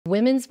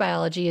Women's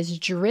biology is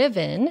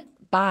driven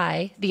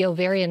by the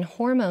ovarian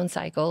hormone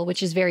cycle,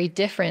 which is very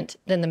different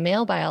than the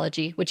male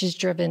biology, which is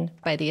driven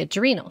by the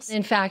adrenals.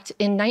 In fact,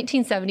 in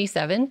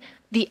 1977,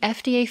 the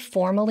FDA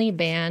formally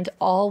banned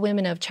all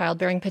women of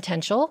childbearing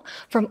potential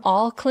from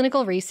all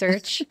clinical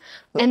research,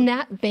 and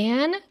that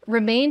ban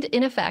remained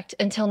in effect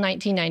until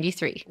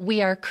 1993.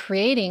 We are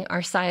creating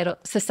our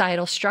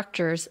societal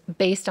structures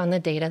based on the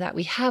data that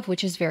we have,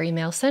 which is very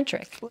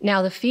male-centric.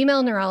 Now, the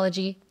female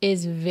neurology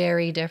is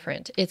very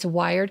different. It's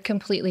wired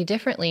completely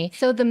differently.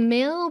 So the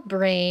male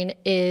brain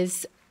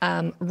is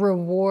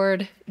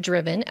reward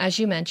driven, as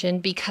you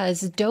mentioned,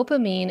 because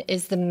dopamine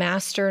is the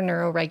master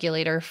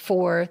neuroregulator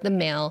for the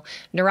male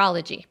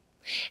neurology.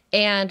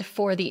 And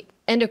for the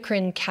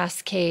endocrine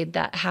cascade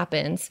that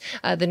happens,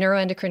 the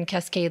neuroendocrine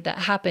cascade that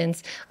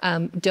happens,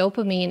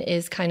 dopamine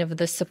is kind of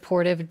the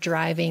supportive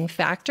driving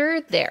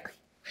factor there.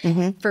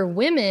 For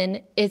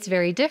women, it's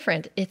very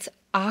different. It's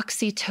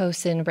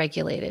oxytocin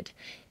regulated.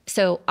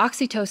 So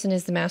oxytocin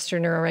is the master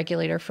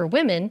neuroregulator for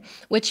women,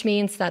 which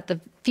means that the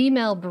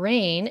female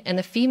brain and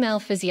the female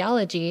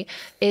physiology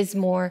is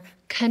more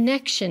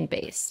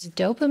connection-based.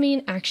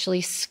 Dopamine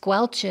actually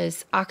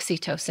squelches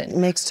oxytocin. It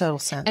makes total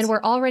sense. And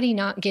we're already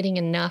not getting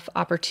enough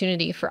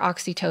opportunity for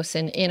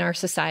oxytocin in our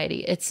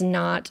society. It's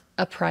not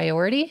a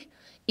priority,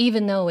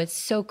 even though it's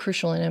so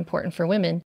crucial and important for women.